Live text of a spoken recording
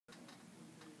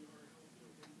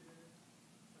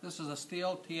This is a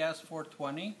STIHL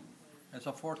TS420. It's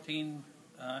a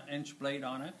 14-inch blade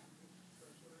on it.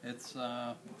 It's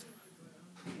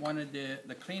one of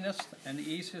the cleanest and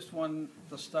the easiest one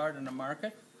to start in the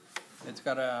market. It's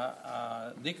got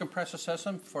a decompressor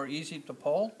system for easy to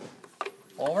pull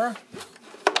over.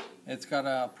 It's got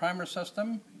a primer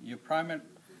system. You prime it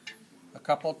a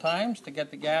couple of times to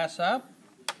get the gas up.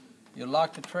 You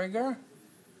lock the trigger.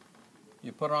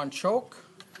 You put on choke.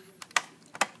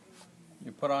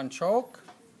 You put on choke.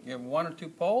 You have one or two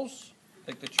pulls.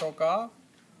 Take the choke off.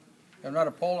 You have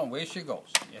another pull, and away she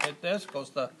goes. You hit this,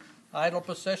 goes to idle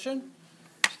position.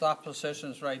 Stop position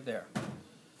is right there.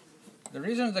 The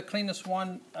reason it's the cleanest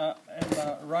one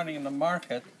running in the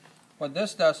market, what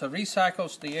this does, it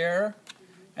recycles the air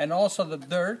and also the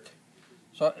dirt.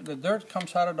 So the dirt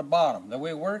comes out of the bottom. The way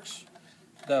it works,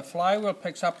 the flywheel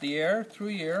picks up the air through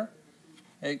here.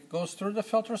 It goes through the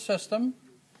filter system,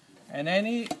 and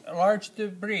any large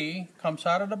debris comes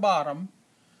out of the bottom,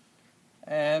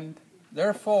 and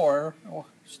therefore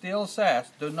STIHL says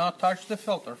do not touch the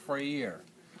filter for a year.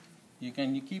 You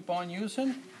keep on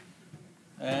using,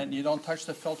 and you don't touch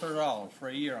the filter at all for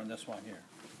a year on this one here.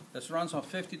 This runs on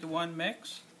 50-to-1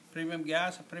 mix, premium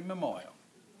gas and premium oil.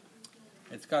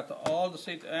 It's got all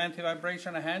the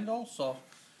anti-vibration handle, so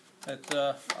it's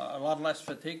a lot less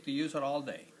fatigue to use it all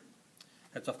day.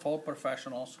 It's a full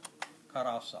professional's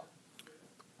cut-off saw.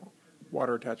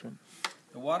 Water attachment.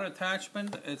 The water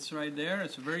attachment, it's right there.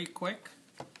 It's very quick.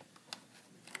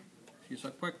 It's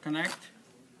a quick connect.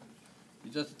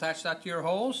 You just attach that to your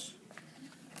hose,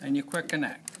 and you quick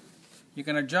connect. You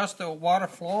can adjust the water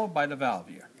flow by the valve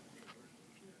here.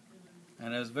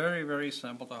 And it's very, very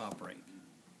simple to operate.